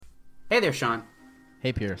Hey there, Sean.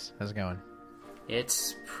 Hey, Pierce. How's it going?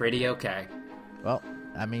 It's pretty okay. Well,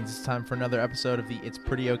 that means it's time for another episode of the It's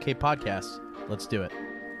Pretty Okay podcast. Let's do it.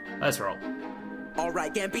 Let's roll.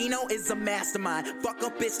 Alright, Gambino is a mastermind. Fuck a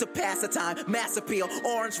bitch to pass the time. Mass appeal,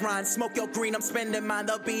 orange rind. Smoke your green, I'm spending mine.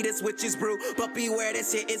 The beat is witch's brew. But beware,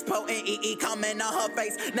 this shit is potent. EE coming on her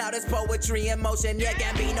face. Now there's poetry in motion. Yeah,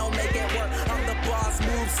 Gambino make it work. I'm the boss,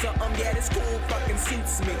 move something. Yeah, this cool fucking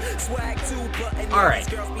suits me. Swag too, but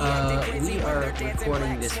Alright, we are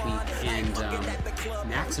recording this week, and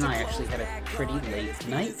Max and I actually had a pretty late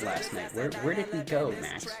night last night. Where did we go,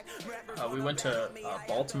 Max? We went to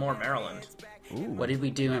Baltimore, Maryland. Ooh. What did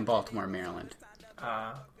we do in Baltimore, Maryland?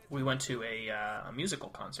 We went to a musical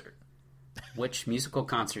concert. Which musical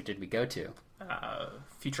concert did we go to?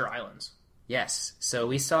 Future Islands. Yes, so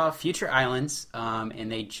we saw Future Islands, and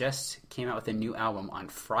they just came out with a new album on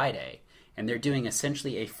Friday, and they're doing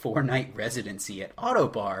essentially a 4-night residency at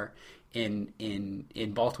Autobar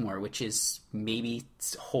in Baltimore, which is maybe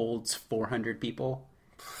holds 400 people.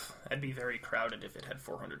 That'd be very crowded if it had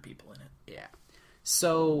 400 people in it. Yeah.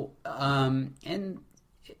 So, and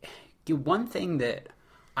one thing that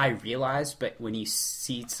I realized, but when you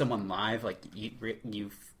see someone live, like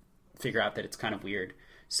you figure out that it's kind of weird.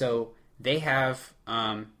 So they have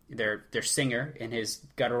their singer and his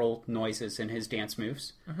guttural noises and his dance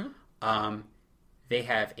moves. Mm-hmm. They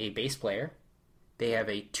have a bass player. They have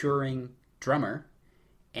a touring drummer,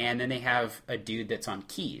 and then they have a dude that's on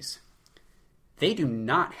keys. They do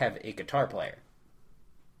not have a guitar player.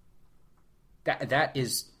 That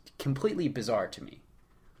is completely bizarre to me.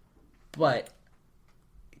 But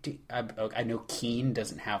I know Keane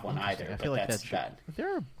doesn't have one either. I but feel like that's bad.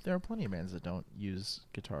 There are plenty of bands that don't use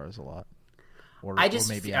guitars a lot. Or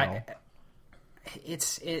maybe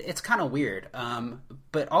it's kind of weird.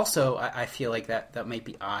 But also I feel like that might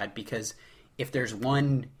be odd, because if there's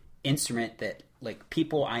one instrument that, like,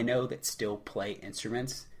 people I know that still play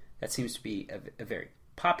instruments, that seems to be a very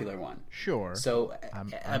popular one. Sure. So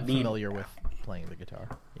I'm familiar with playing the guitar.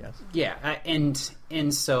 Yes. Yeah,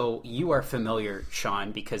 and so you are familiar,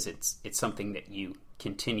 Sean, because it's something that you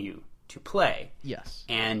continue to play. Yes.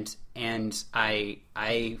 And I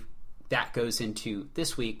that goes into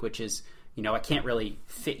this week, which is, I can't really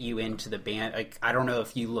fit you into the band. Like, I don't know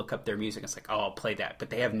if you look up their music, it's like, oh, I'll play that,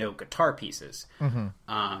 but they have no guitar pieces. Mm-hmm.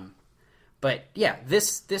 But yeah,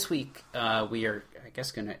 this week we are, I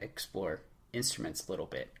guess, going to explore instruments a little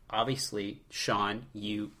bit. Obviously, Sean,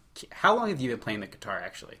 how long have you been playing the guitar,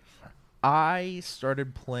 actually? I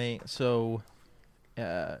started playing,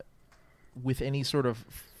 with any sort of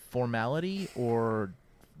formality, or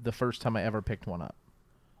the first time I ever picked one up?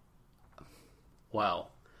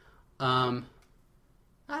 Well, when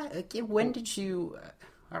did you,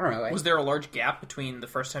 I don't know. Was there a large gap between the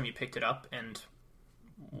first time you picked it up and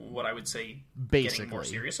what I would say getting more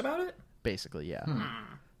serious about it? Basically, yeah.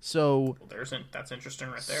 So that's interesting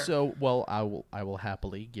right there. So, I will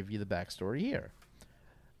happily give you the backstory here.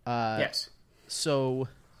 Yes. So,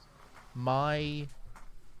 my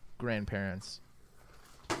grandparents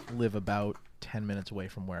live about 10 minutes away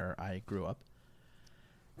from where I grew up,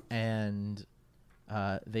 and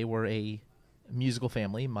they were a musical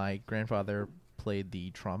family. My grandfather played the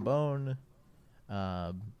trombone.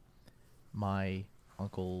 My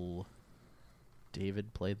uncle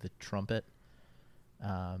David played the trumpet.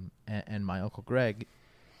 And my uncle Greg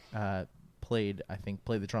played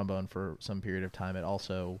the trombone for some period of time. It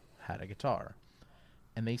also had a guitar,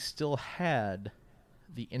 and they still had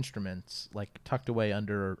the instruments, like, tucked away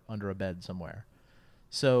under a bed somewhere.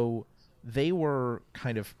 So they were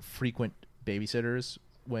kind of frequent babysitters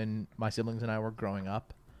when my siblings and I were growing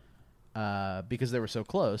up, because they were so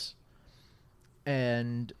close.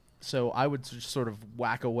 And so I would just sort of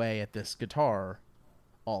whack away at this guitar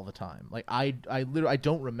all the time. Like, I literally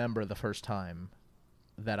don't remember the first time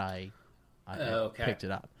that I picked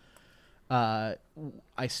it up. I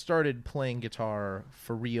started playing guitar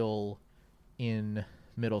for real in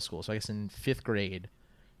middle school, so I guess in 5th grade,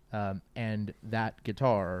 and that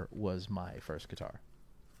guitar was my first guitar.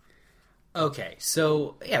 Okay,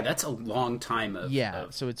 so yeah, that's a long time of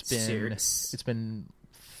so it's been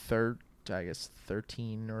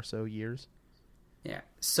 13 or so years. Yeah,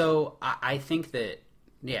 so I think that.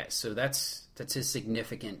 Yeah, so that's a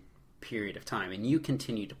significant period of time, and you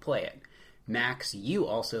continue to play it. Max, you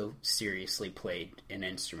also seriously played an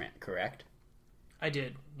instrument, correct? I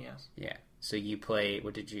did, yes. Yeah. So you play.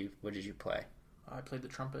 What did you play? I played the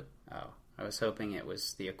trumpet. Oh, I was hoping it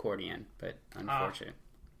was the accordion, but unfortunate.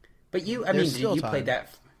 But you played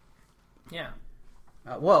that. Yeah.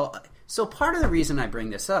 So part of the reason I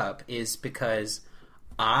bring this up is because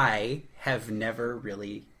I have never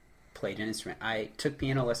really played an instrument. I took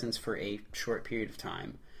piano lessons for a short period of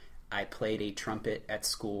time. I played a trumpet at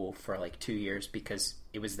school for like 2 years because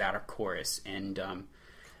it was that or chorus, and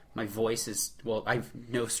my voice is, well, I have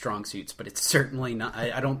no strong suits, but it's certainly not.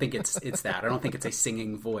 I don't think it's that. I don't think it's a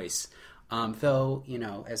singing voice. Though,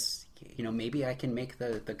 as maybe I can make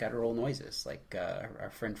the guttural noises like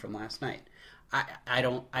our friend from last night. I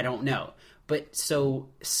don't know. But so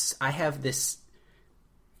I have this.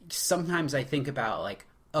 Sometimes I think about like,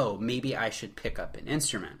 oh, maybe I should pick up an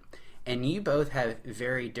instrument. And you both have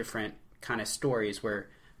very different kind of stories where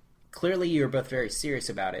clearly you're both very serious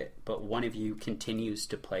about it, but one of you continues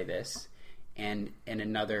to play this and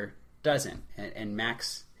another doesn't. And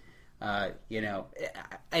Max, I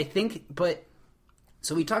think, but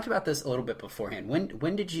so we talked about this a little bit beforehand.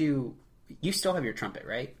 When did you still have your trumpet,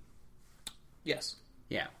 right? Yes.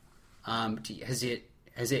 Yeah. Do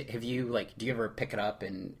you ever pick it up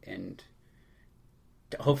and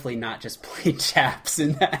hopefully not just play chaps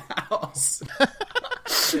in the house?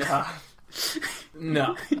 Yeah.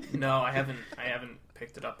 No, I haven't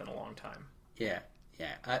picked it up in a long time. Yeah.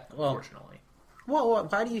 Unfortunately. Well,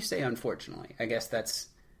 why do you say unfortunately? I guess that's.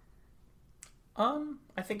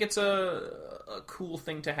 I think it's a cool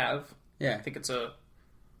thing to have. Yeah. I think it's a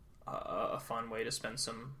fun way to spend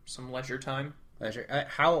some leisure time. Leisure.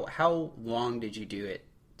 How long did you do it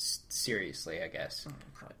seriously? I guess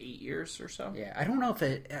Probably 8 years or so. Yeah, I don't know if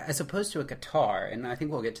it, as opposed to a guitar, and I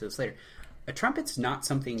think we'll get to this later. A trumpet's not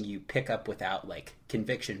something you pick up without like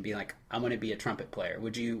conviction, being like, "I'm going to be a trumpet player."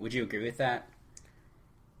 Would you agree with that?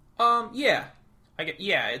 Yeah.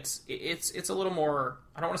 It's a little more,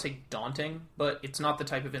 I don't want to say daunting, but it's not the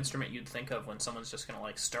type of instrument you'd think of when someone's just going to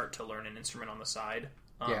like start to learn an instrument on the side.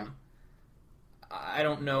 Yeah. I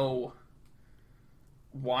don't know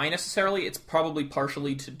why necessarily. It's probably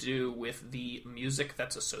partially to do with the music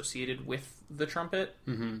that's associated with the trumpet,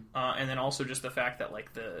 and then also just the fact that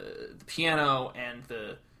like the piano and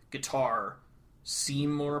the guitar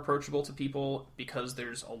seem more approachable to people because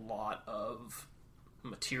there's a lot of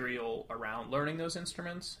material around learning those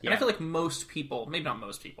instruments. Yeah. And I feel like most people, maybe not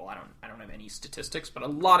most people, I don't have any statistics, but a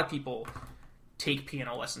lot of people take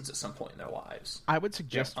piano lessons at some point in their lives. I would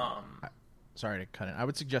suggest sorry to cut in. I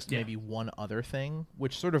would suggest maybe one other thing,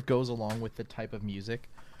 which sort of goes along with the type of music,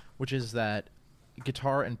 which is that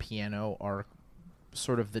guitar and piano are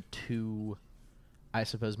sort of the two, I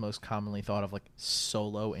suppose, most commonly thought of like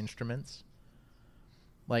solo instruments.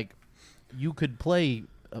 Like, you could play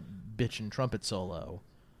a bitchin' trumpet solo,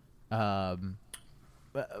 but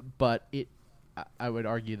I would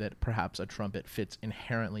argue that perhaps a trumpet fits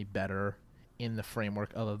inherently better in the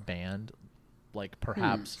framework of a band, like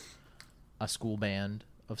perhaps a school band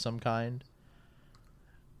of some kind.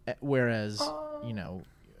 Whereas,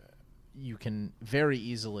 you can very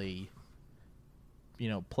easily,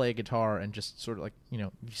 play a guitar and just sort of like,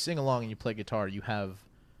 you sing along and you play guitar, you have,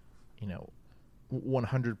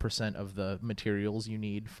 100% of the materials you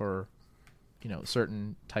need for,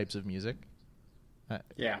 certain types of music.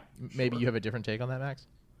 Maybe you have a different take on that, Max?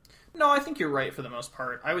 No, I think you're right for the most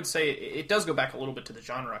part. I would say it does go back a little bit to the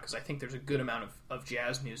genre, because I think there's a good amount of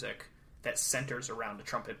jazz music that centers around a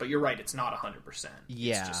trumpet. But you're right, it's not 100%.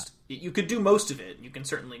 Yeah. It's just, you could do most of it. You can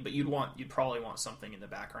certainly, but you'd probably want something in the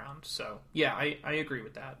background. So, yeah, I agree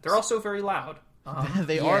with that. They're also very loud.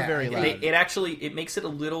 They are very loud. It makes it a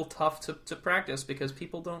little tough to practice because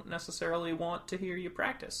people don't necessarily want to hear you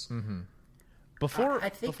practice. Mm-hmm. Before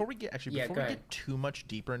we get too much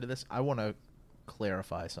deeper into this, I want to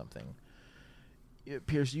clarify something.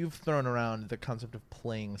 Pierce, you've thrown around the concept of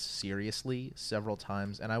playing seriously several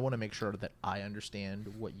times, and I want to make sure that I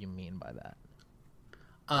understand what you mean by that.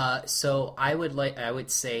 So I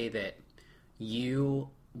would say that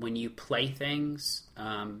when you play things,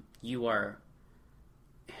 you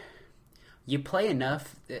play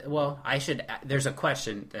enough. Well, there's a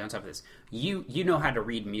question on top of this. You know how to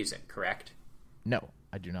read music, correct? No,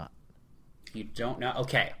 I do not. You don't know?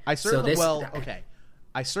 Okay. I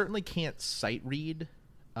certainly can't sight read.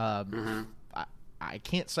 I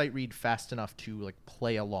can't sight read fast enough to like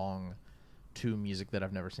play along to music that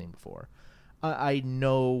I've never seen before. I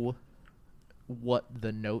know what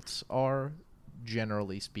the notes are,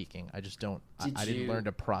 generally speaking. I just don't. I didn't learn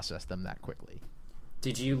to process them that quickly.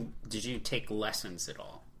 Did you take lessons at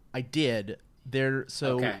all? I did. There's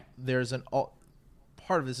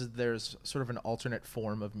part of this is there's sort of an alternate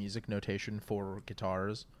form of music notation for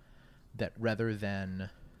guitars that rather than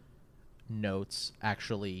notes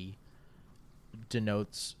actually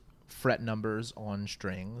denotes fret numbers on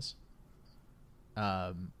strings.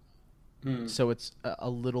 So it's a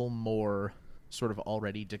little more sort of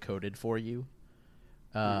already decoded for you.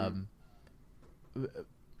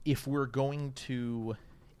 if we're going to,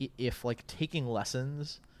 if like taking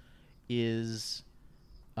lessons is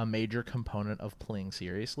a major component of playing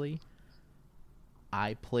seriously,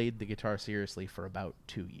 I played the guitar seriously for about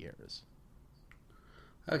 2 years.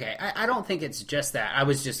 Okay, I don't think it's just that. I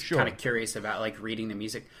was just Sure. kind of curious about like reading the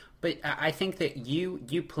music, but I think that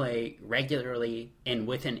you play regularly and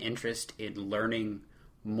with an interest in learning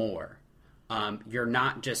more. You're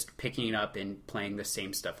not just picking it up and playing the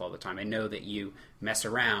same stuff all the time. I know that you mess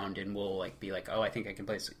around and will like be like, oh, I think I can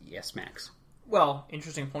play this. Yes, Max. Well,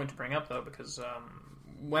 interesting point to bring up though, because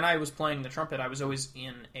when I was playing the trumpet, I was always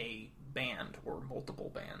in a band or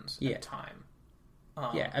multiple bands at Yeah. a time.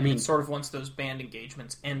 Yeah, I and mean- it's sort of once those band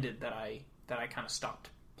engagements ended that I kind of stopped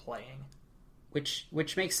playing. Which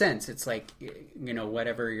makes sense. It's like, you know,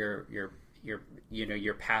 whatever your you know,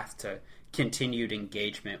 your path to continued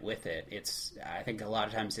engagement with it. It's, I think a lot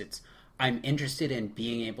of times it's, I'm interested in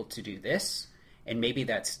being able to do this, and maybe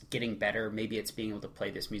that's getting better. Maybe it's being able to play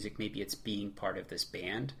this music. Maybe it's being part of this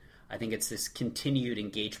band. I think it's this continued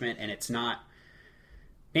engagement, and it's not,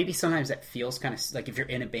 maybe sometimes that feels kind of like if you're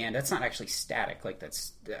in a band, that's not actually static. Like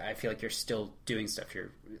that's, I feel like you're still doing stuff.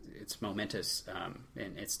 It's momentous,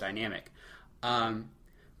 and it's dynamic.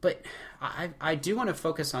 But I do want to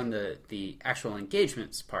focus on the actual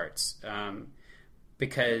engagements parts,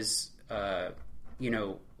 because, you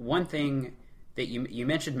know, one thing that you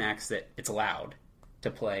mentioned, Max, that it's allowed to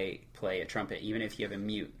play a trumpet, even if you have a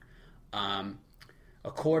mute.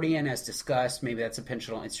 Accordion, as discussed, maybe that's a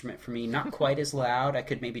pensional instrument for me. Not quite as loud. I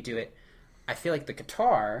could maybe do it. I feel like the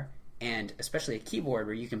guitar, and especially a keyboard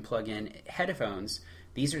where you can plug in headphones,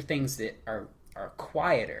 these are things that are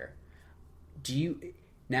quieter. Do you...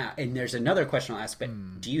 Now, and there's another question I'll ask,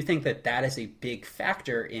 but do you think that is a big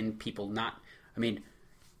factor in people not... I mean,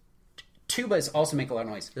 tubas also make a lot of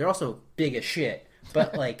noise. They're also big as shit,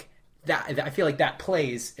 but like that, I feel like that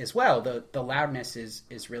plays as well. The loudness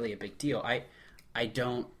is really a big deal. I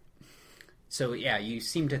don't... So yeah, you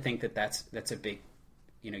seem to think that's a big...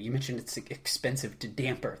 You know, you mentioned it's expensive to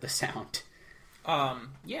damper the sound.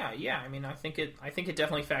 Yeah. I mean, I think it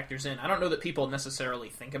definitely factors in. I don't know that people necessarily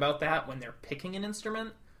think about that when they're picking an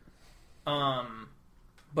instrument.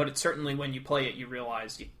 But it's certainly when you play it, you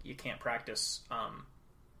realize you can't practice,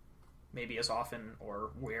 maybe as often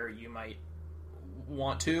or where you might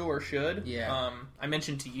want to or should. Yeah. I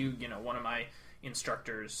mentioned to you, you know, one of my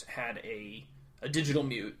instructors had a digital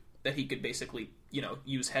mute that he could basically, you know,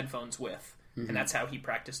 use headphones with. Mm-hmm. And that's how he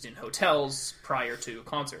practiced in hotels prior to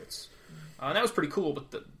concerts. And that was pretty cool,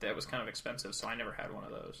 but that was kind of expensive, so I never had one of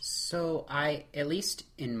those. So at least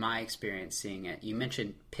in my experience seeing it, you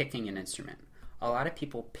mentioned picking an instrument. A lot of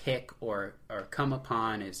people pick or come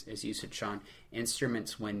upon, as you said, Sean,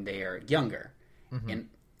 instruments when they are younger. Mm-hmm. And,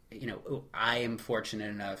 you know, I am fortunate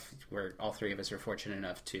enough, where all three of us are fortunate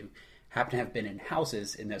enough to happen to have been in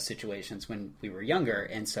houses in those situations when we were younger.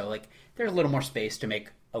 And so, like, there's a little more space to make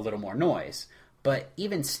a little more noise. But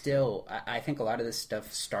even still, I think a lot of this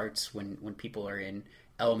stuff starts when people are in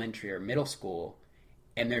elementary or middle school,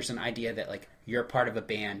 and there's an idea that, like, you're part of a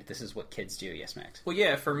band, this is what kids do. Yes, Max? Well,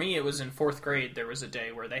 yeah, for me, it was in 4th grade, there was a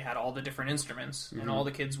day where they had all the different instruments, mm-hmm. and all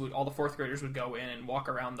the 4th graders would go in and walk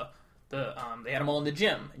around they had them all in the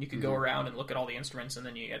gym, and you could mm-hmm. go around and look at all the instruments, and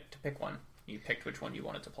then you get to pick one. You picked which one you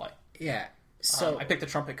wanted to play. Yeah. So I picked the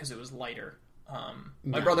trumpet because it was lighter. My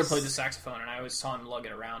Nice. brother played the saxophone, and I always saw him lug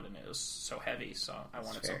it around, and it was so heavy, so I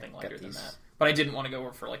wanted fair. something lighter Got than these- that. But I didn't want to go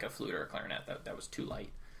for like a flute or a clarinet. That was too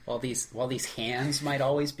light. while these hands might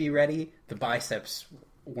always be ready, the biceps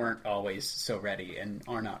weren't always so ready and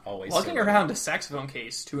are not always Lugging so ready. around a saxophone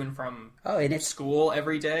case to and from and it's school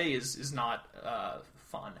every day is not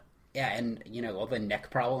fun. Yeah, and, you know, all the neck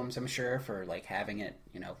problems, I'm sure, for, like, having it,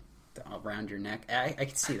 you know, around your neck. I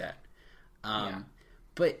could see that. Yeah.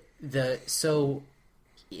 But so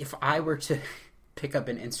if I were to pick up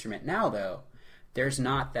an instrument now, though, there's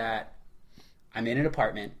not that I'm in an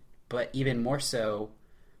apartment, but even more so,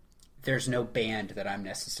 there's no band that I'm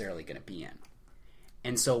necessarily going to be in.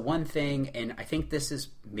 And so one thing, and I think this is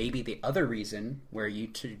maybe the other reason where you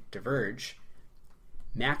two diverge,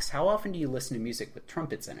 Max, how often do you listen to music with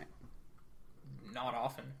trumpets in it? Not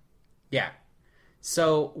often. Yeah.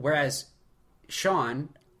 So, whereas Sean,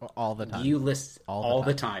 All the time. you list all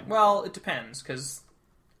the time. Well, it depends, because,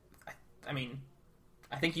 I mean,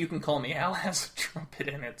 I think You Can Call Me Al has a trumpet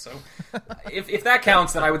in it, so if that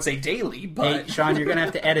counts, then I would say daily, but... Hey, Sean, you're going to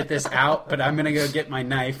have to edit this out, but I'm going to go get my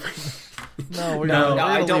knife. No, we're No, gonna, No, we're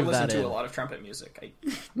I gonna don't leave listen that to in. a lot of trumpet music.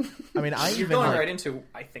 I mean, I You're even going like, right into,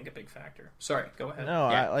 I think, a big factor. Sorry, go ahead. No,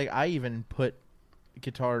 Yeah. I even put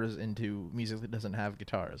guitars into music that doesn't have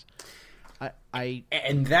guitars.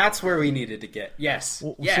 And that's where we needed to get. Yes.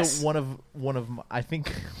 Yes. So one of my, I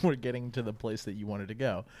think we're getting to the place that you wanted to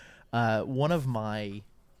go. One of my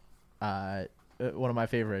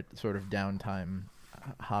favorite sort of downtime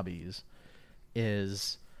hobbies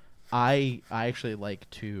is I actually like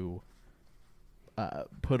to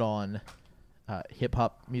put on hip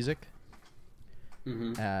hop music.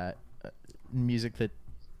 Music that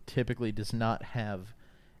typically does not have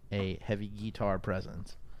a heavy guitar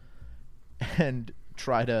presence, and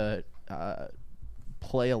try to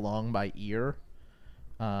play along by ear,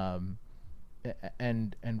 and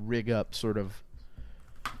rig up sort of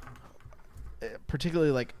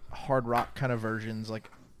particularly like hard rock kind of versions,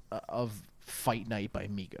 like of Fight Night by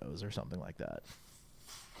Migos or something like that.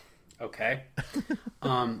 Okay.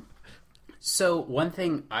 So one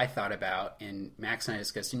thing I thought about, and Max and I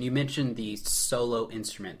discussed, and you mentioned the solo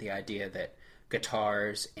instrument, the idea that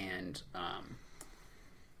guitars and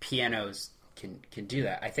pianos can do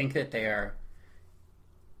that. I think that they are.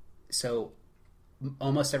 So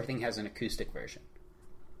almost everything has an acoustic version.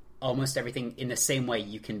 Almost everything, in the same way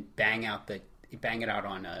you can bang it out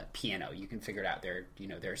on a piano. You can figure it out.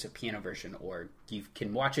 There's a piano version, or you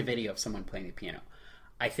can watch a video of someone playing the piano.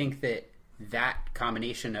 I think that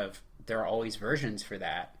combination of, there are always versions for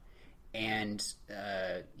that, and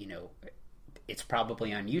it's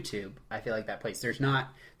probably on YouTube. I feel like that place. There's not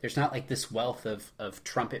like this wealth of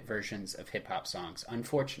trumpet versions of hip hop songs,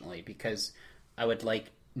 unfortunately, because I would like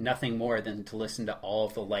nothing more than to listen to all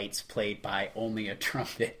of the lights played by only a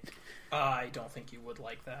trumpet. I don't think you would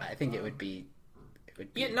like that. I think it would be.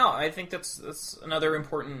 Yeah, no, I think that's another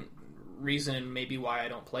important reason, and maybe why I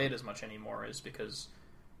don't play it as much anymore, is because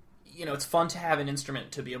it's fun to have an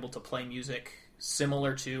instrument to be able to play music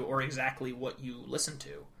similar to or exactly what you listen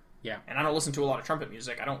to. Yeah. And I don't listen to a lot of trumpet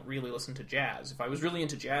music. I don't really listen to jazz. If I was really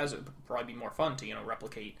into jazz, it would probably be more fun to,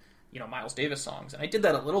 replicate, Miles Davis songs. And I did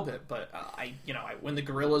that a little bit, but when the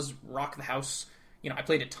Gorillaz Rock the House, I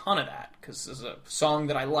played a ton of that because there's a song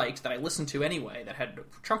that I liked that I listened to anyway that had a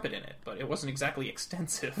trumpet in it, but it wasn't exactly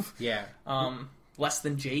extensive. Yeah. Less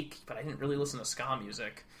than Jake, but I didn't really listen to ska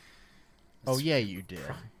music. Oh yeah, you did.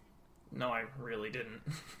 No, I really didn't.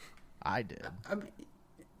 I did.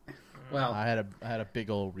 Well, I had a big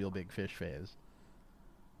old Real Big Fish phase.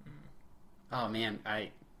 Oh man,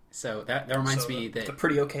 so that reminds me that it's a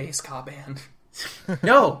pretty okay ska band.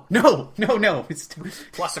 No. It's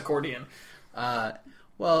plus accordion.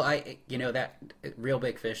 Well, that Real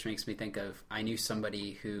Big Fish makes me think of, I knew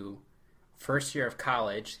somebody who, first year of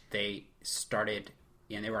college, they started,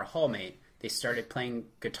 they were a hallmate. They started playing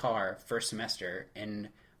guitar first semester, and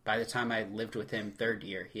by the time I lived with him third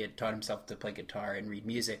year, he had taught himself to play guitar and read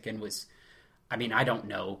music, and was, I don't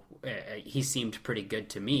know, he seemed pretty good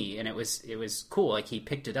to me, and it was cool. Like, he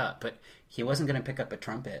picked it up, but he wasn't going to pick up a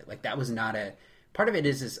trumpet. Like, that was not part of it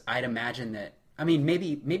is I'd imagine that,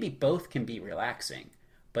 maybe both can be relaxing,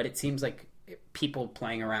 but it seems like people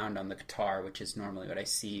playing around on the guitar, which is normally what I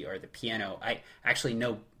see, or the piano, I actually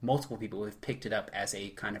know multiple people who have picked it up as a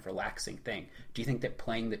kind of relaxing thing. Do you think that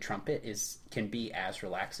playing the trumpet can be as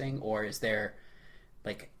relaxing, or is there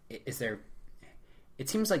it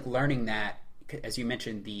seems like learning that, as you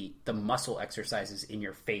mentioned, the muscle exercises in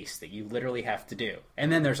your face that you literally have to do,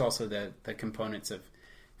 and then there's also the components of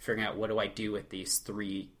figuring out, what do I do with these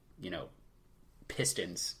three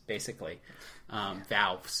pistons, basically,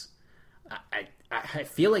 valves. I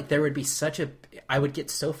feel like there would be I would get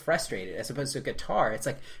so frustrated, as opposed to a guitar. It's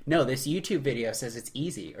like, no, this YouTube video says it's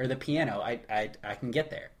easy, or the piano, I can get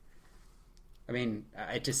there.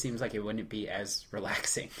 It just seems like it wouldn't be as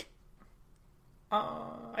relaxing.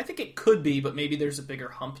 I think it could be, but maybe there's a bigger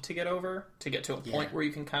hump to get over, to get to a point where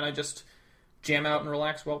you can kind of just jam out and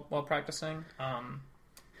relax while practicing. I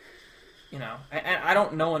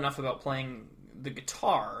don't know enough about playing the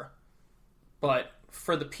guitar, but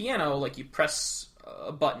for the piano, like, you press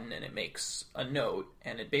a button and it makes a note,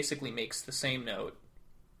 and it basically makes the same note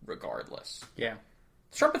regardless. Yeah.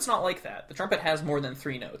 The trumpet's not like that. The trumpet has more than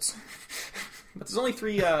 3 notes. But there's only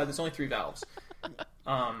three valves.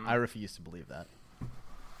 I refuse to believe that.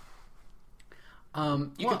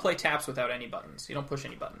 You can play taps without any buttons. You don't push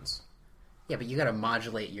any buttons. Yeah, but you got to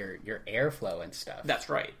modulate your airflow and stuff. That's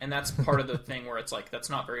right, and that's part of the thing where it's like, that's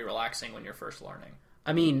not very relaxing when you're first learning.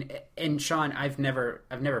 And Sean, I've never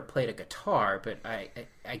played a guitar, but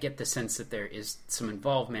I get the sense that there is some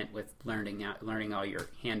involvement with learning all your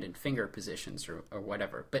hand and finger positions or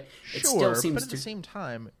whatever. But it still seems but at the same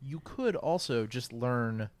time, you could also just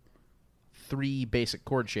learn 3 basic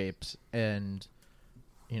chord shapes and,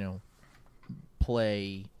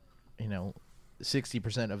 play,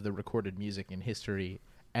 60% of the recorded music in history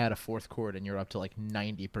at a 4th chord, and you're up to like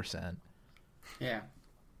 90%. Yeah.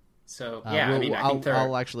 So yeah, I mean, I think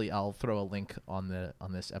I'll throw a link on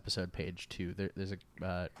this episode page too. There's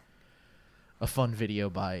a fun video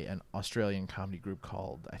by an Australian comedy group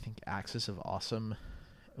called, I think, Axis of Awesome.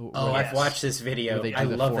 Oh, I've watched this video. I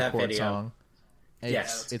love that video. Song.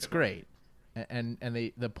 It's great, and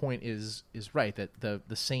the point is right, that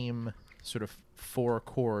the same sort of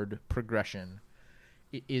 4-chord progression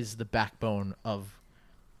is the backbone of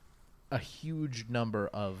a huge number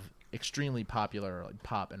of extremely popular like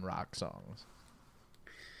pop and rock songs.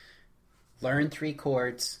 Learn 3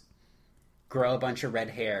 chords, grow a bunch of red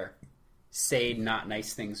hair, say not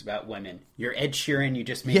nice things about women. You're Ed Sheeran. You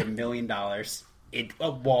just made $1 million.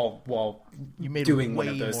 While you made doing way one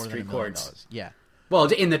of those more 3 than chords. Yeah. Well,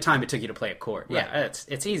 in the time it took you to play a chord. Right. Yeah,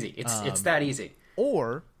 it's easy. It's that easy.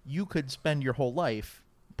 Or you could spend your whole life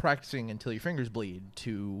practicing until your fingers bleed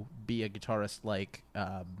to be a guitarist like,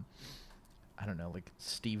 I don't know, like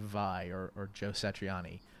Steve Vai or Joe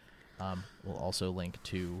Satriani. We'll also link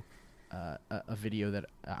to a video that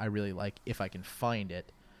I really like if I can find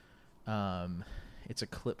it. It's a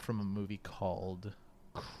clip from a movie called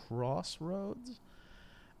Crossroads.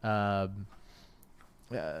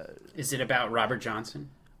 Is it about Robert Johnson?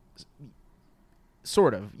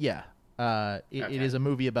 Sort of, yeah. It Okay. is a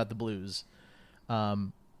movie about the blues.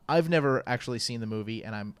 I've never actually seen the movie,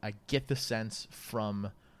 and I get the sense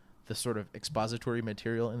from the sort of expository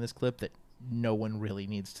material in this clip that no one really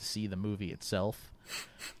needs to see the movie itself.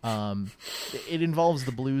 It involves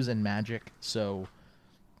the blues and magic, so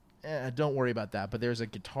don't worry about that. But there's a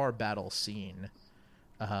guitar battle scene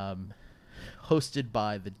hosted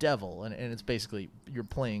by the devil, and it's basically you're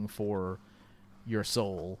playing for your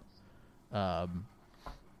soul.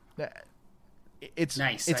 It's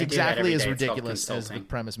nice. It's I do that exactly every as day. It's called ridiculous as the consulting.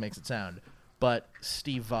 premise makes it sound. But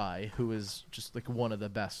Steve Vai, who is just like one of the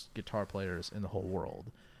best guitar players in the whole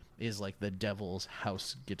world, is like the devil's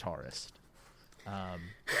house guitarist.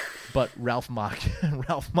 But Ralph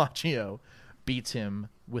Macchio beats him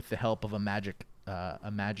with the help of a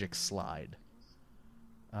magic slide.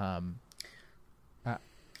 I'm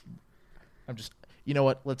just, you know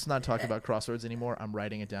what? Let's not talk about Crossroads anymore. I'm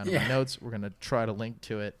writing it down in my notes. We're gonna try to link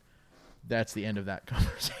to it. That's the end of that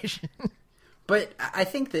conversation. But I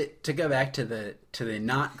think that to go back to the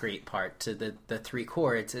not great part, to the 3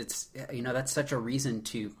 chords, it's that's such a reason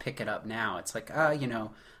to pick it up now. It's like,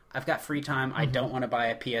 I've got free time. I don't want to buy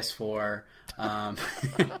a PS4. How's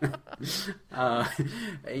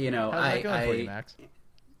that going for you, Max?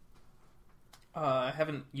 I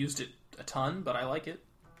haven't used it a ton, but I like it.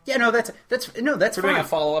 Yeah, no, that's We're fine. doing a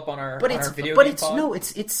follow up on our video but game it's pod. no,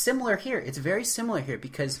 it's similar here. It's very similar here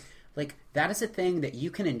because like that is a thing that you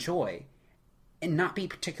can enjoy and not be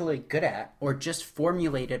particularly good at, or just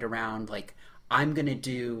formulate it around like I'm gonna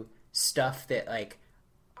do stuff that like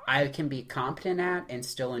I can be competent at and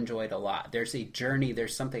still enjoy it a lot. There's a journey.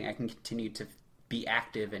 There's something I can continue to be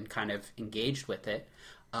active and kind of engaged with it.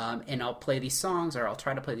 And I'll play these songs, or I'll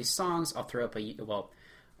try to play these songs. I'll throw up I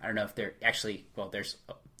don't know if they're actually,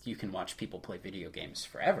 you can watch people play video games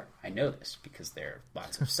forever. I know this because there are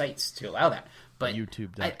lots of sites to allow that. But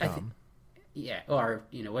YouTube.com. Yeah, or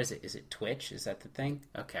what is it? Is it Twitch? Is that the thing?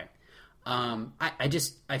 Okay.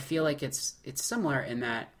 I feel like it's similar in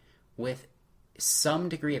that with some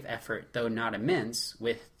degree of effort, though not immense,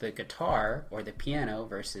 with the guitar or the piano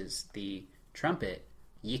versus the trumpet,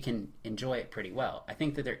 you can enjoy it pretty well. I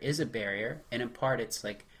think that there is a barrier, and in part it's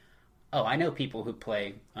like, oh, I know people who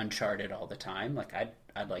play Uncharted all the time. Like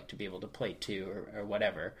I'd like to be able to play 2 or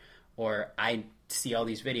whatever. Or I see all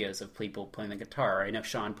these videos of people playing the guitar. Or I know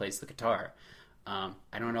Sean plays the guitar. I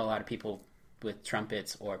don't know a lot of people with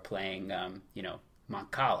trumpets or playing,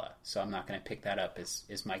 Mancala. So I'm not going to pick that up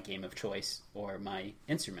as my game of choice or my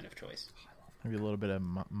instrument of choice. Maybe a little bit of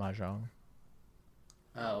mahjong.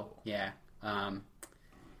 Oh yeah.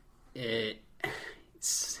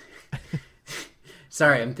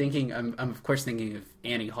 Sorry, I'm of course thinking of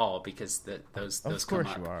Annie Hall because those Of come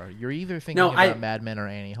course up. you are. You're either thinking about Mad Men or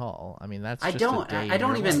Annie Hall. I mean, that's just a day I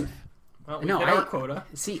don't in your even. life. Well, we hit our quota.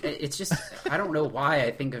 See, it's just I don't know why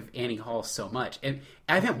I think of Annie Hall so much, and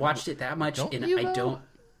I haven't watched it that much, Don't and you, I though? don't.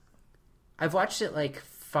 I've watched it like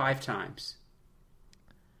 5 times.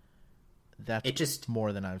 That's It just-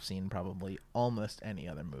 more than I've seen probably almost any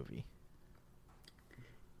other movie.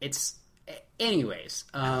 Anyways,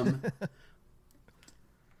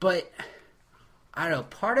 but I don't know.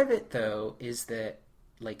 Part of it though is that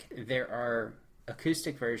like there are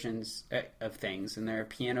acoustic versions of things and there are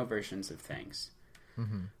piano versions of things.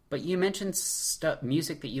 Mm-hmm. But you mentioned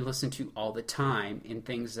music that you listen to all the time, and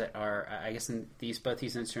things that are, I guess, both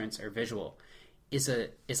these instruments are visual. Is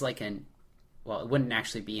like an well, it wouldn't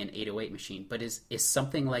actually be an 808 machine, but is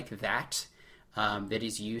something like that that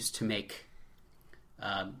is used to make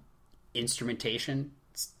instrumentation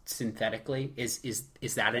synthetically, is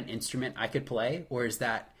that an instrument I could play? Or is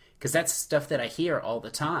that, because that's stuff that I hear all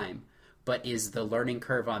the time, but is the learning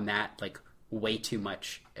curve on that like way too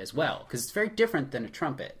much as well? Because it's very different than a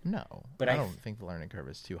trumpet. No, but I don't think the learning curve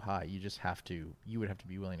is too high. You just have to, you would have to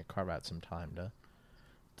be willing to carve out some time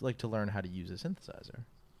to learn how to use a synthesizer.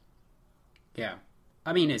 Yeah.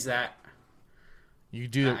 I mean, is that... You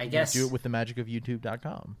do it, I guess... you do it with the magic of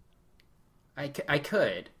YouTube.com. I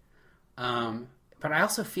could. But I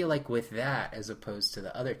also feel like with that, as opposed to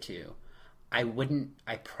the other two, I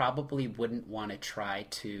probably wouldn't want to try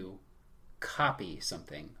to copy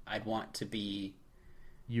something. I'd want to be...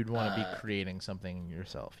 You'd want to be creating something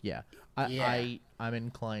yourself. Yeah. I'm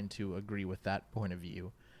inclined to agree with that point of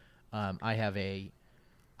view. I have a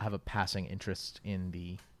passing interest in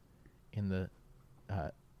the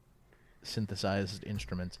synthesized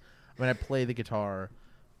instruments. I mean, I play the guitar,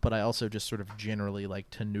 but I also just sort of generally like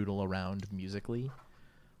to noodle around musically.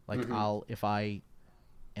 Like if I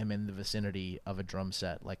am in the vicinity of a drum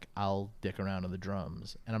set, like I'll dick around on the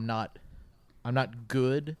drums, and I'm not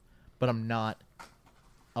good, but I'm not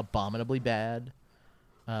abominably bad.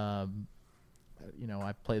 I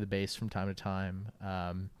play the bass from time to time.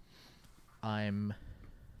 I'm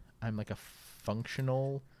like a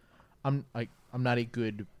functional. I'm not a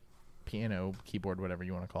good piano, keyboard, whatever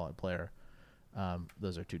you want to call it, player.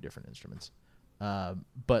 Those are two different instruments.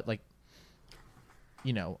 But like,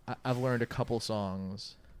 I've learned a couple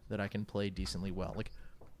songs that I can play decently well. Like,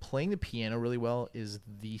 playing the piano really well is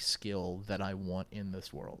the skill that I want in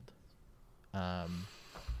this world.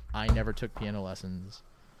 I never took piano lessons.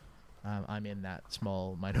 I'm in that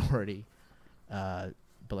small minority. But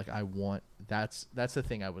like, that's the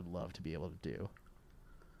thing I would love to be able to do.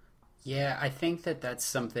 Yeah, I think that's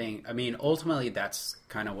something, I mean, ultimately that's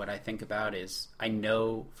kind of what I think about is I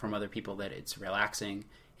know from other people that it's relaxing.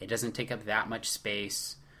 It doesn't take up that much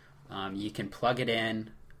space. You can plug it in.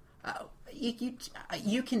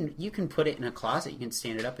 You can put it in a closet. You can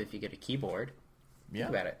stand it up if you get a keyboard. Yeah.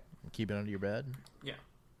 Think about it. Keep it under your bed. Yeah.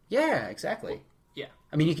 Yeah, exactly. Well, yeah.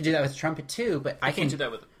 I mean, you can do that with trumpet too, but I can't do that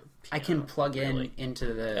with a piano, I can plug really.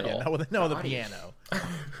 into the... Yeah, not with the piano.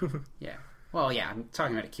 Yeah. Well, yeah, I'm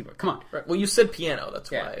talking about a keyboard. Come on. Right. Well, you said piano.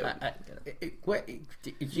 That's Yeah, why.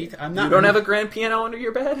 I'm not. You don't have a grand piano under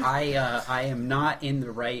your bed? I am not in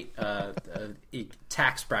the right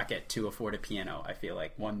tax bracket to afford a piano. I feel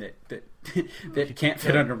like one that can't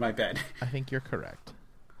fit under my bed. I think you're correct.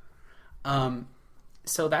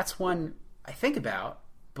 So that's one I think about,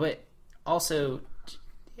 but also,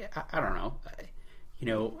 I don't know.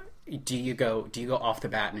 Do you go off the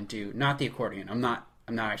bat and do not the accordion? I'm not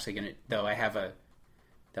actually gonna. Though I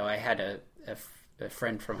had a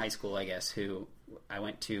friend from high school, I guess, who I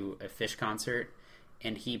went to a Fish concert,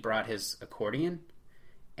 and he brought his accordion,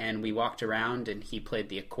 and we walked around, and he played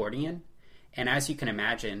the accordion, and as you can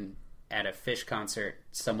imagine, at a Fish concert,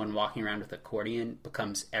 someone walking around with accordion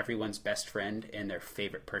becomes everyone's best friend and their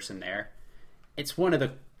favorite person there. It's one of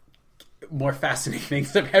the more fascinating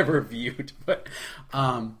things I've ever viewed, but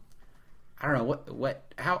I don't know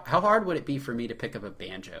how hard would it be for me to pick up a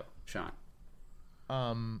banjo, Sean?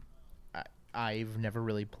 I've never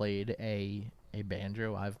really played a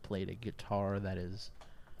banjo. I've played a guitar that is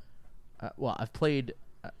I've played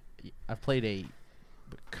a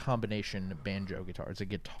combination banjo guitar. It's a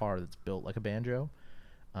guitar that's built like a banjo,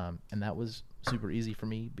 and that was super easy for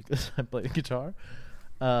me because I play the guitar.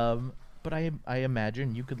 But I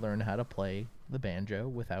imagine you could learn how to play the banjo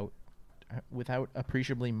without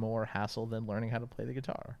appreciably more hassle than learning how to play the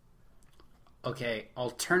guitar. Okay,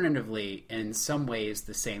 alternatively, in some ways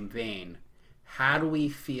the same vein, how do we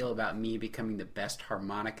feel about me becoming the best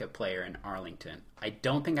harmonica player in Arlington? I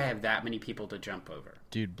don't think I have that many people to jump over.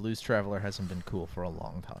 Dude, Blues Traveler hasn't been cool for a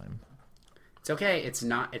long time. It's okay. It's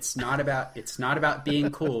not about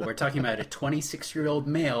being cool. We're talking about a 26-year-old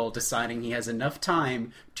male deciding he has enough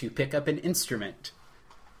time to pick up an instrument.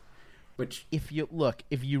 Which, if you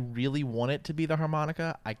really want it to be the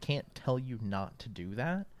harmonica, I can't tell you not to do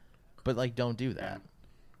that, but like, don't do that.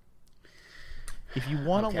 If you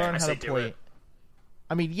want to learn how to play,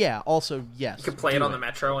 I mean, yeah. Also, yes, you can play it on the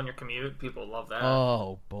metro on your commute. People love that.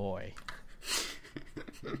 Oh boy.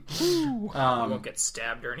 You won't get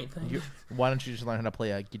stabbed or anything. Why don't you just learn how to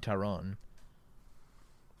play a guitarron?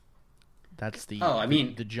 That's the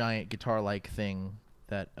the giant guitar-like thing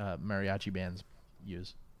that mariachi bands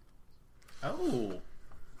use. Oh.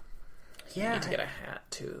 Yeah. You need to get a hat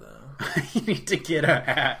too, though. You need to get a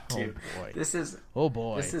hat too. Oh boy. This is. Oh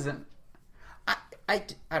boy. This isn't.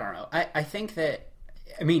 I don't know. I think that,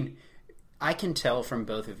 I mean, I can tell from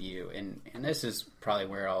both of you, and this is probably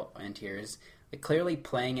where I'll end here, is like clearly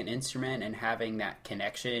playing an instrument and having that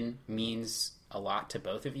connection means a lot to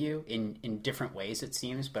both of you in different ways, it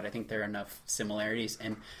seems, but I think there are enough similarities.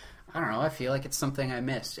 And I don't know, I feel like it's something I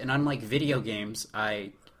missed. And unlike video games,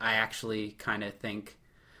 I actually kind of think,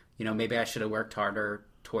 you know, maybe I should have worked harder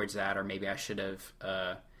towards that, or maybe I should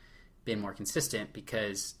have been more consistent,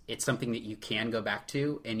 because it's something that you can go back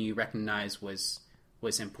to and you recognize was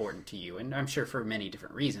important to you. And I'm sure for many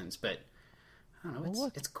different reasons, but I don't know,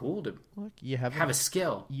 it's cool to have a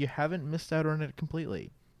skill. You haven't missed out on it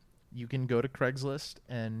completely. You can go to Craigslist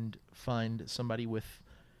and find somebody with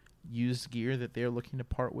used gear that they're looking to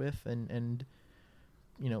part with and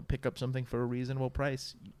you know, pick up something for a reasonable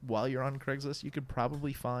price. While you're on Craigslist, you could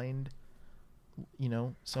probably find, you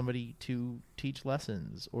know, somebody to teach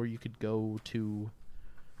lessons, or you could go to,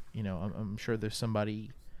 you know, I'm sure there's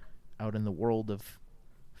somebody out in the world of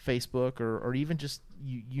Facebook, or even just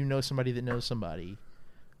you know somebody that knows somebody.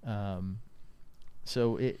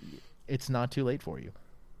 So it's not too late for you.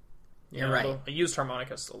 Yeah, you're right. A used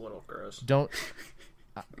harmonica is a little gross. Don't.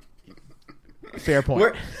 Fair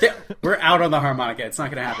point. We're out on the harmonica. It's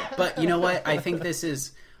not going to happen. But you know what? I think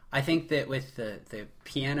that with the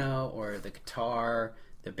piano or the guitar,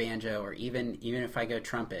 the banjo, or even if I go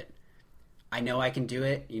trumpet, I know I can do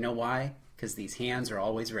it. You know why? Because these hands are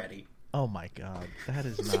always ready. Oh my God, that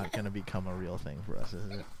is not going to become a real thing for us, is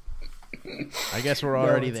it? I guess we're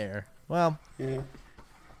already there. Well, yeah.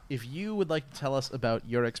 If you would like to tell us about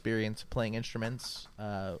your experience playing instruments,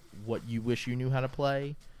 what you wish you knew how to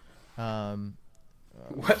play,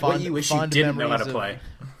 what you wish you didn't know how to play.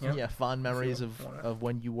 Yeah, fond memories of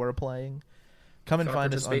when you were playing. Come and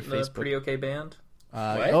find us on Facebook. The Pretty Okay Band.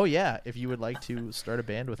 Oh yeah, if you would like to start a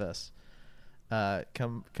band with us,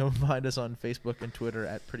 come find us on Facebook and Twitter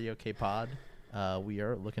at Pretty Okay Pod. We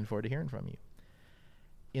are looking forward to hearing from you.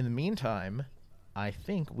 In the meantime, I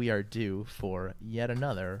think we are due for yet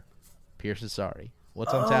another Pierce is Sorry.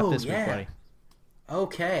 What's on tap this week, buddy?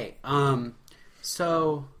 Okay.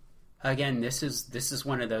 So again, this is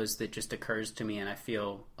one of those that just occurs to me, and I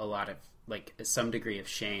feel a lot of some degree of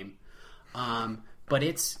shame. But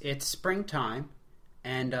it's springtime,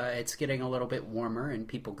 and it's getting a little bit warmer, and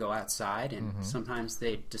people go outside, and sometimes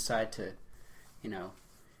they decide to, you know,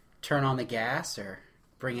 turn on the gas or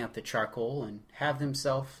bring out the charcoal and have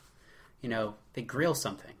themselves, you know, they grill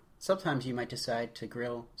something. Sometimes you might decide to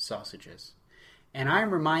grill sausages. And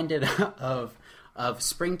I'm reminded of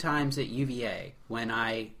spring times at UVA when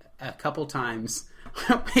a couple times...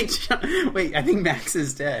 wait, I think Max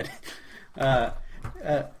is dead. I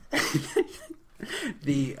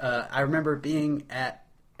remember being at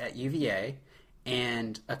UVA,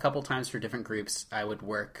 and a couple times for different groups, I would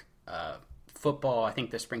work football, I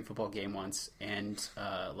think the spring football game once, and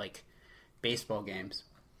baseball games.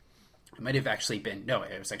 It might have actually been... No,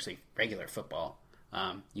 it was actually regular football.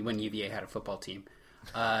 When UVA had a football team.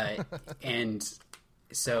 And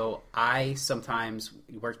so I sometimes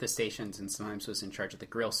worked the stations and sometimes was in charge of the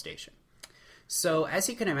grill station. So as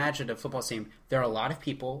you can imagine, at a football team, there are a lot of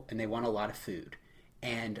people and they want a lot of food.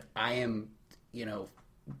 And I am,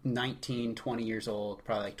 19, 20 years old,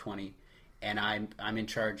 probably like 20, and I'm in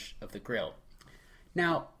charge of the grill.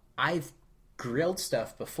 Now, I've grilled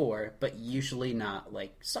stuff before, but usually not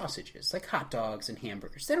like sausages, like hot dogs and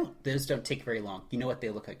hamburgers. Those don't take very long. You know what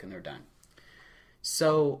they look like when they're done.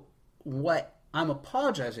 So what I'm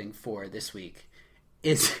apologizing for this week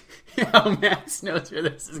is how Max knows where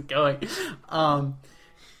this is going.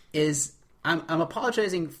 Is I'm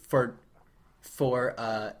apologizing for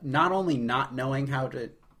not only not knowing how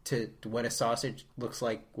to what a sausage looks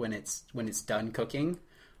like when it's done cooking,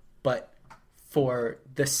 but for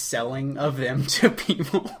the selling of them to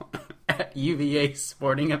people at UVA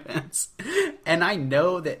sporting events. And I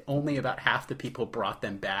know that only about half the people brought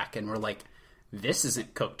them back and were like, this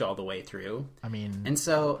isn't cooked all the way through. I mean, and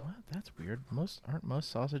so what? That's weird. Aren't most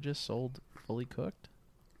sausages sold fully cooked?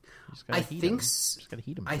 You just I think you just gotta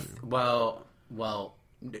heat them. Well,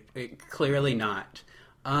 clearly not.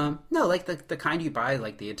 No, like the kind you buy,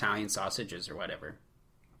 like the Italian sausages or whatever.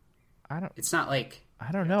 It's not like...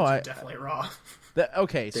 I don't know. Definitely raw.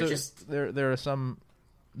 Okay, They're so just... there are some.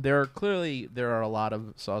 There are a lot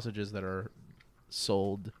of sausages that are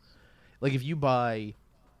sold. Like if you buy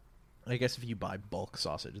bulk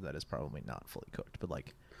sausage, that is probably not fully cooked. But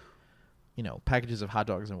packages of hot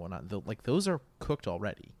dogs and whatnot, those are cooked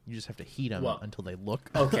already. You just have to heat them until they look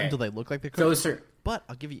until they look like they're cooked. Those are. But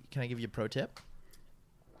can I give you a pro tip?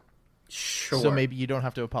 Sure. So maybe you don't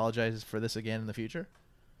have to apologize for this again in the future.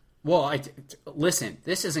 Well, listen,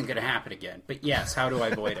 this isn't going to happen again. But yes, how do I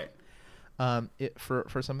avoid it?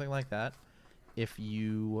 For something like that, if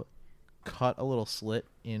you cut a little slit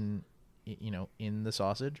in the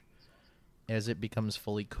sausage, as it becomes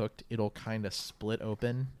fully cooked, it'll kind of split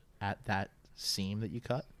open at that seam that you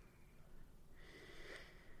cut.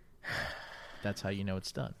 That's how you know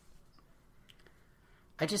it's done.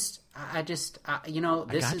 This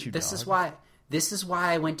is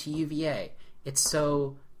why I went to UVA. It's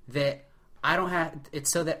so that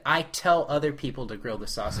I tell other people to grill the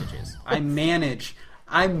sausages. I manage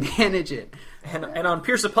it. And on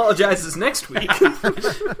Pierce Apologizes next week.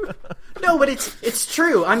 No, but it's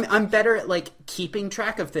true. I'm better at like keeping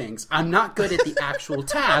track of things. I'm not good at the actual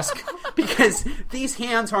task because these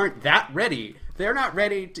hands aren't that ready. They're not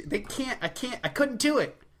ready. I couldn't do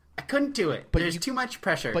it. But there's too much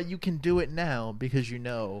pressure. But you can do it now because you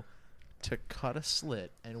know to cut a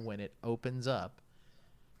slit, and when it opens up,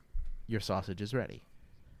 your sausage is ready.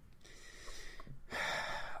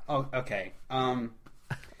 Oh, okay.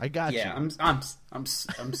 I got you. Yeah, I'm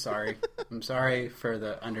sorry. I'm sorry for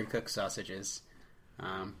the undercooked sausages.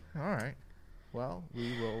 All right. Well,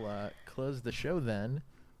 we will close the show then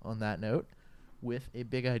on that note with a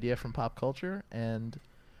big idea from pop culture, and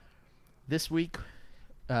this week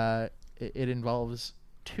it involves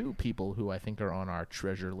two people who I think are on our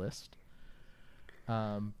treasure list.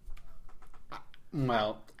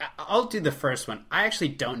 Well, I'll do the first one. I actually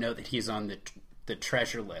don't know that he's on the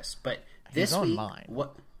treasure list, but this week, mine.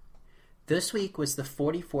 This week was the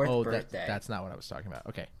 44th birthday. That's not what I was talking about.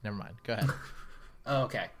 Okay, never mind. Go ahead. Oh,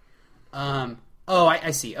 okay.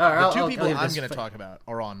 I see. All right, the two people I'm going to talk about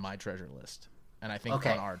are on my treasure list, and I think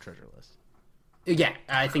on our treasure list. Yeah,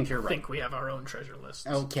 I think you're I right. think we have our own treasure lists.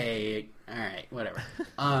 Okay, all right, whatever.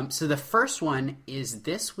 So the first one is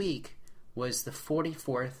this week was the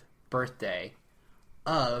 44th birthday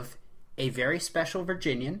of a very special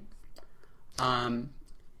Virginian.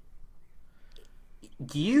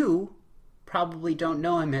 You probably don't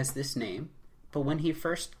know him as this name, but when he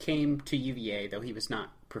first came to UVA, though he was not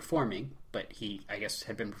performing, but he, I guess,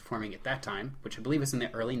 had been performing at that time, which I believe was in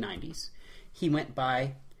the early 90s, he went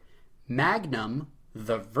by Magnum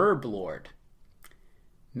the Verb Lord.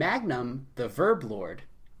 Magnum the Verb Lord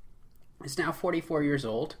is now 44 years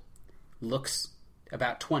old, looks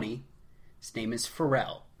about 20. His name is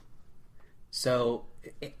Pharrell. So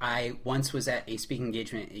I once was at a speaking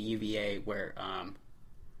engagement at UVA where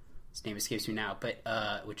his name escapes me now, but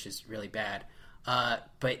which is really bad.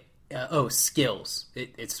 Skills.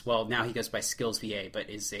 Now he goes by Skills VA, but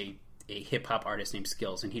is a hip hop artist named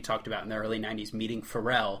Skills, and he talked about in the early 90s meeting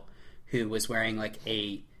Pharrell, who was wearing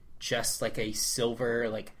a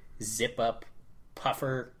silver zip up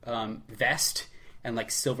puffer vest and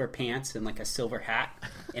silver pants and a silver hat,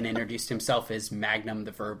 and introduced himself as Magnum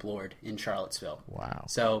the Verb Lord in Charlottesville. Wow!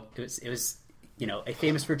 So it was a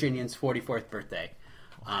famous Virginian's 44th birthday.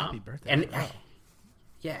 Happy birthday! And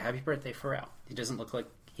happy birthday, Pharrell.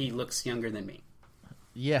 He looks younger than me.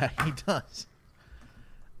 Yeah, he does.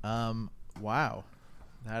 Wow,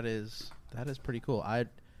 that is pretty cool. I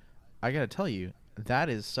gotta tell you, that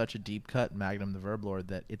is such a deep cut, Magnum the Verb Lord,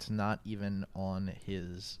 that it's not even on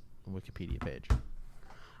his Wikipedia page.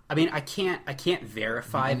 I mean, I can't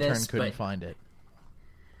verify the intern this, couldn't find it.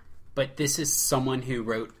 But this is someone who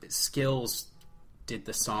wrote Skills did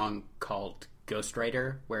the song called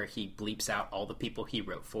Ghostwriter, where he bleeps out all the people he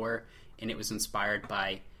wrote for, and it was inspired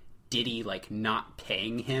by Diddy not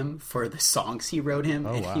paying him for the songs he wrote him.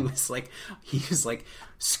 Oh, and wow. he was like,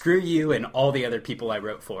 screw you and all the other people I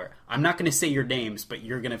wrote for. I'm not going to say your names, but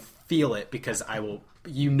you're going to feel it because I will.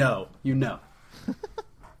 You know.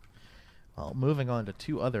 Well, moving on to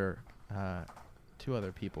two other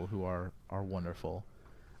people who are wonderful.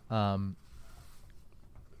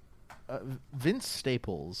 Vince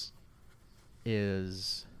Staples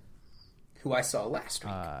is who I saw last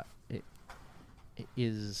week.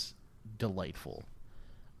 Is delightful.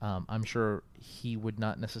 I'm sure he would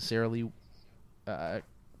not necessarily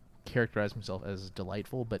characterize himself as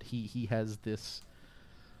delightful, but he has this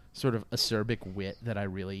sort of acerbic wit that I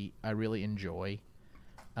really enjoy.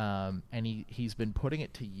 And he's been putting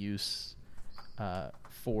it to use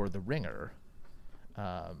for The Ringer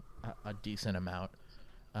a decent amount.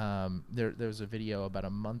 There's a video about a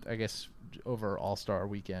month, I guess, over All-Star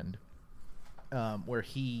Weekend, where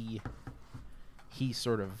he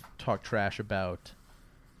sort of talked trash about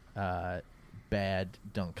bad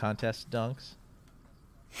dunk contest dunks.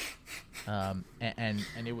 And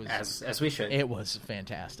it was as we should. It was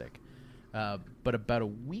fantastic. But about a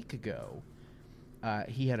week ago,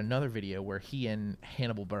 he had another video where he and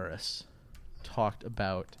Hannibal Buress talked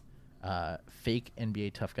about fake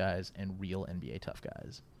NBA tough guys and real NBA tough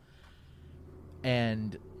guys.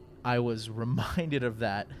 And I was reminded of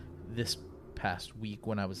that this past week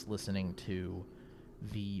when I was listening to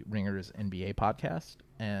the Ringers NBA podcast,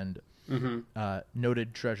 and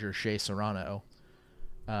noted treasure Shea Serrano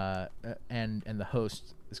and the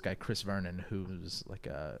host, this guy Chris Vernon, who's like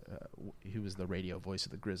who was the radio voice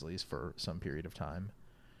of the Grizzlies for some period of time.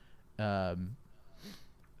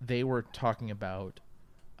 They were talking about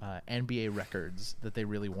NBA records that they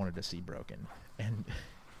really wanted to see broken, and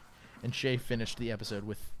Shea finished the episode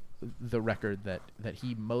with the record that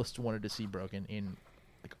he most wanted to see broken in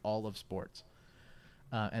like all of sports,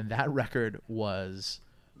 and that record was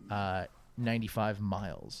 95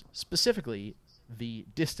 miles, specifically the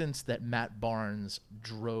distance that Matt Barnes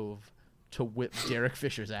drove to whip Derek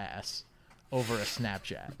Fisher's ass over a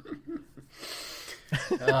Snapchat.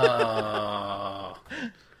 Oh,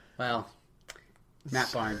 well,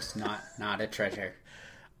 Matt Barnes not a treasure.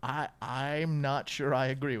 I'm not sure I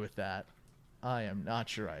agree with that. I am not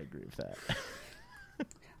sure I agree with that.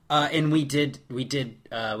 And we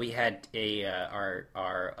had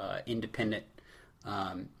our independent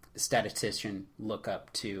statistician look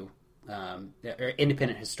up to, or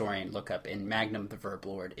independent historian look up, and Magnum the Verb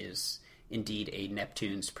Lord is indeed a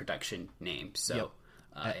Neptune's production name. So,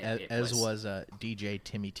 yep. As was DJ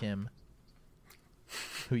Timmy Tim,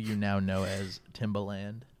 who you now know as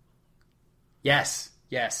Timbaland. Yes.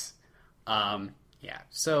 Yeah.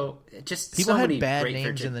 So just people so had many bad great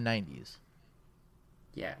names in the 90s.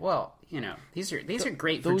 Yeah. Well, these are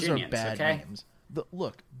great those Virginians. Are bad okay? names.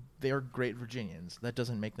 Look, they are great Virginians. That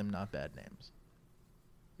doesn't make them not bad names.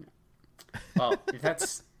 Well,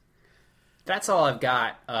 that's all I've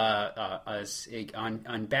got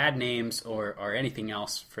on bad names or anything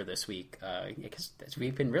else for this week, because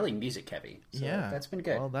we've been really music heavy. So yeah, that's been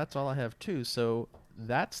good. Well, that's all I have too. So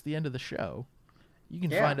that's the end of the show. You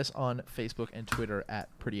can find us on Facebook and Twitter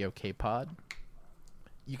at Pretty OK Pod.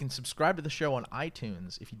 You can subscribe to the show on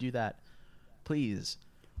iTunes. If you do that, please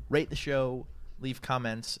rate the show, leave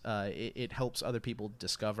comments. It helps other people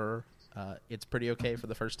discover It's Pretty OK for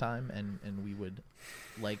the first time, and we would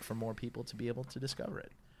like for more people to be able to discover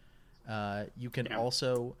it. You can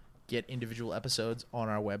also get individual episodes on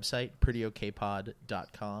our website,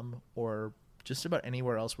 prettyokpod.com, or just about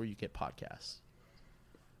anywhere else where you get podcasts.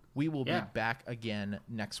 We will be back again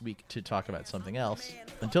next week to talk about something else.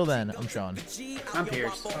 Until then, I'm Sean. I'm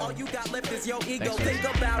Pierce. All you got left is your ego. Thanks,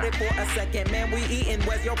 Think about it for a second, man. We eating.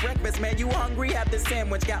 Where's your breakfast, man? You hungry? Have the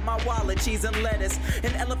sandwich. Got my wallet, cheese and lettuce.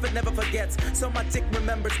 An elephant never forgets, so my dick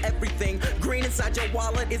remembers everything. Green inside your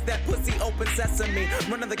wallet is that pussy open sesame.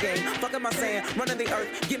 Running the game, fuck am I saying? Running the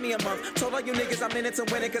earth, give me a month. Told all you niggas I'm in it to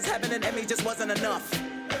win it, cause having an Emmy just wasn't enough.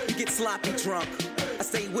 You get sloppy drunk. I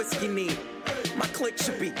say whiskey neat. My clique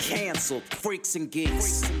should be canceled. Freaks and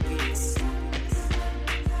geeks.